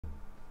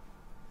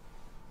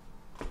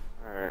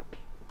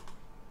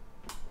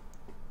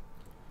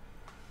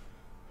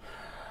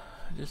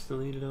just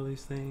deleted all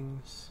these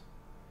things.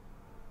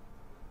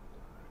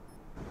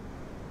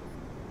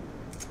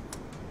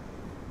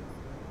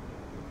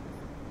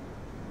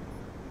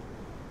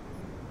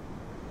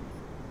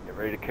 Get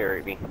ready to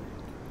carry me.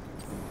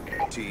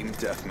 Team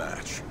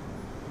deathmatch.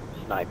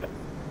 Sniping.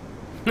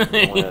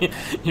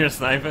 You're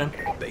sniping?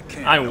 They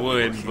can't I know we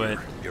would, were but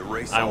here.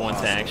 Erase I all want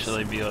to hostiles.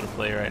 actually be able to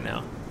play right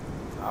now.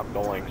 I'm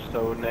going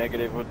so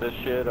negative with this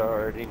shit, I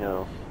already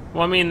know.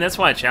 Well, I mean, that's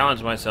why I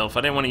challenged myself.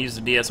 I didn't want to use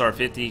the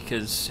DSR-50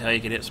 because how you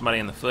could hit somebody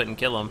in the foot and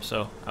kill them,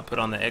 so I put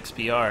on the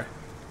XPR.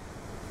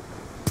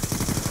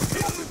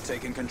 We've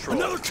taken control.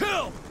 Another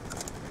kill!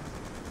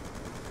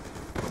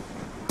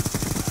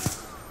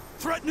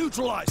 Threat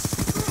neutralized!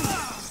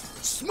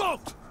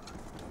 Smoked!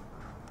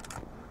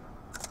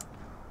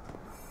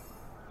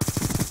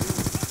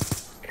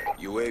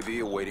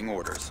 UAV awaiting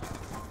orders.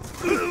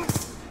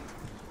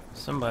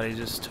 Somebody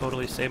just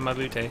totally saved my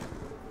bootay.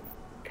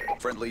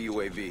 Friendly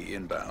UAV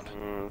inbound.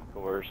 Of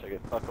course, I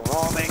get fucking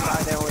roaming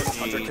by the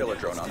Hunter OMG. killer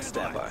drone on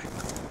standby.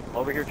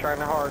 Over here trying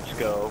to hard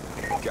scope.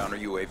 Counter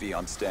UAV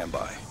on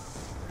standby.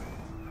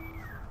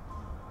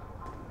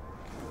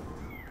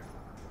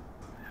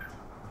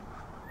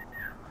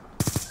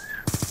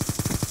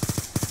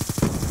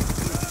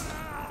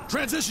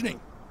 Transitioning!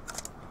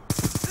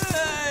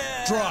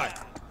 Dry!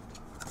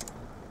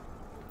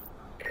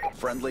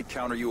 Friendly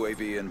counter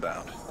UAV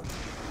inbound.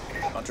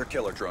 Hunter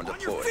killer drone On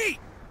your deployed. feet!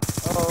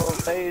 Oh,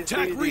 phase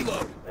Attack easy.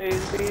 reload.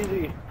 Phase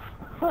easy.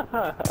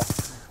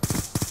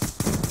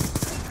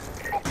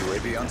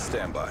 UAV on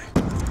standby.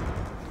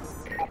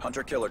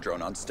 Hunter killer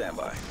drone on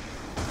standby.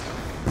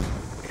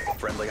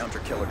 Friendly hunter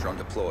killer drone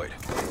deployed.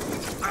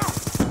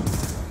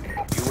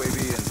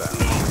 UAV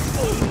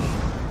inbound.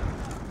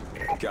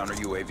 Counter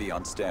UAV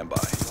on standby.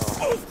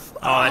 Oh,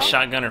 that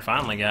shotgunner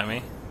finally got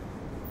me.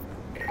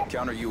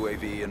 Counter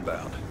UAV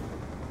inbound.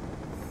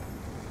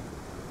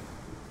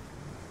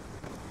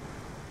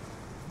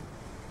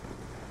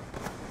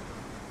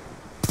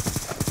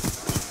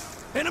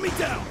 Enemy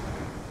down!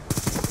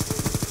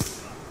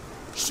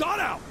 Shot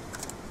out!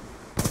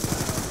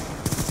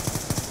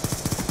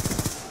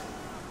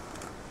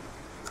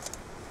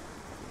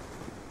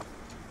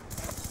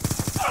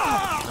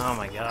 Oh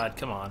my god,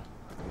 come on.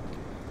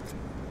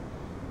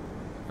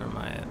 Where am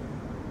I at?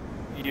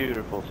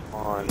 Beautiful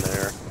spawn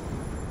there.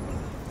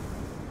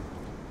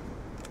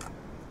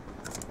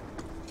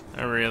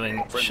 I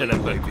really should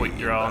have put quick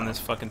draw on this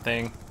fucking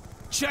thing.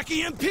 Check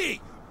EMP!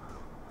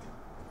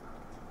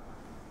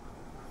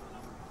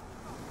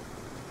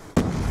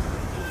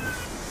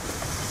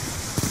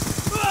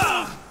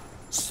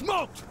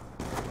 Smoked!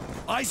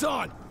 Eyes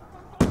on!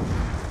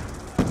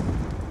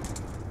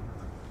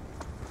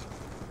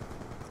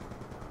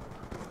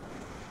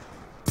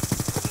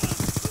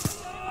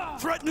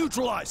 Threat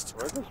neutralized!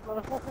 Where'd this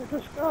motherfucker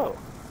just go?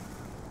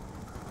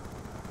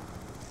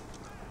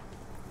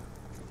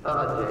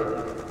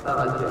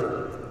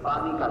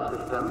 पानी का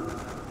system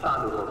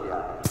चालू हो गया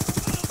है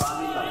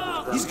पानी का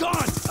system He's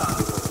gone!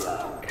 चालू हो गया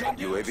है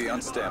UAV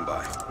on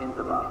standby.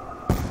 इंतबाह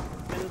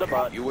In the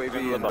butt. UAV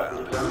In the butt.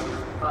 inbound. System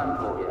बंद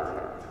हो गया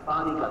है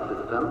पानी का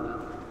सिस्टम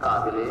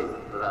काबिले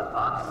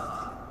रफा है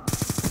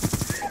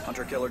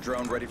Hunter killer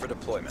drone ready for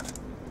deployment.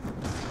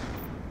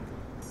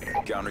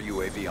 Counter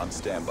UAV on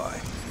standby.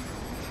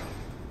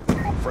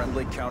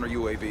 Friendly counter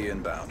UAV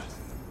inbound.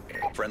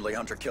 Friendly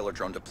hunter killer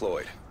drone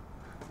deployed.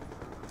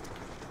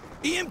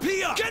 EMP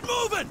up! Get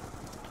moving!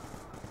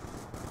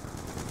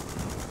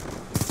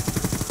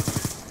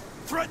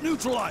 Threat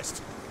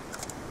neutralized!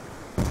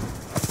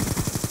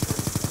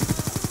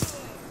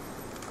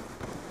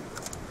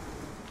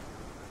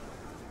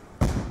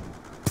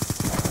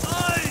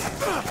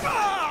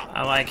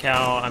 I like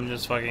how I'm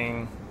just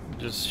fucking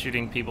just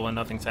shooting people and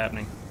nothing's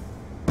happening.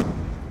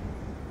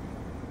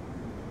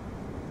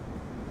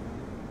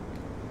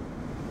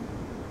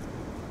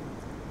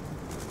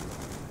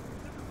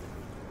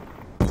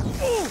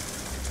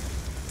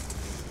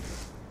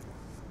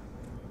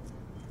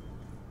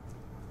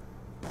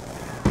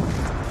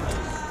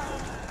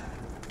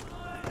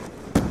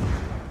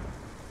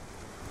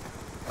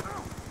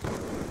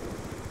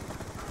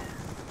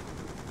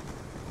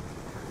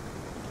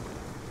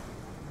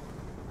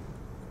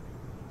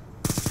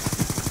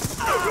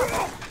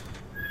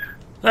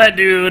 That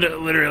dude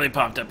literally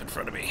popped up in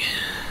front of me.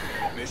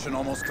 Mission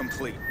almost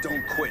complete.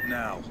 Don't quit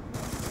now.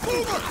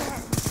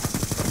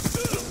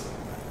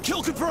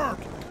 Kill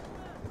confirmed!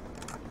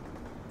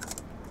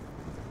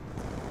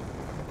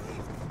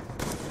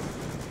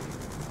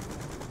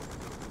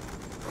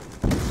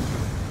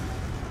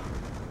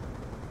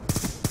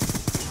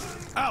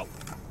 Out!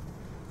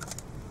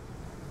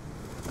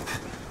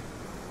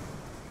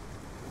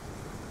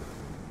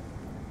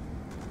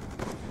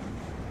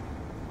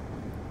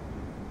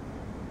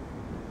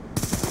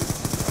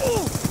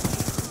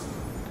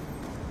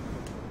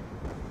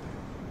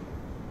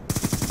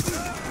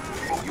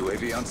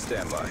 UAV on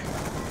standby.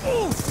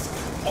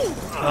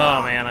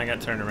 Oh man, I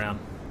got turned around.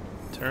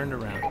 Turned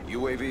around.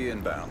 UAV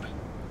inbound.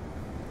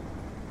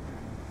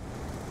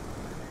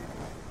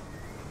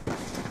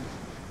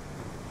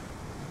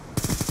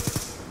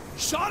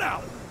 Shot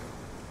out!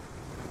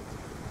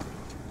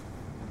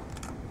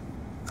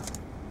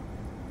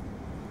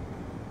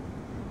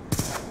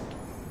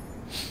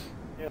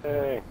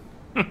 Yay.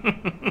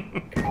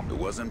 It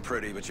wasn't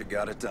pretty, but you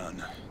got it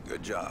done.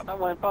 Good job. I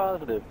went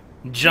positive.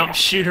 Jump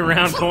shoot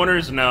around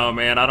corners? No,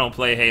 man, I don't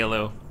play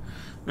Halo.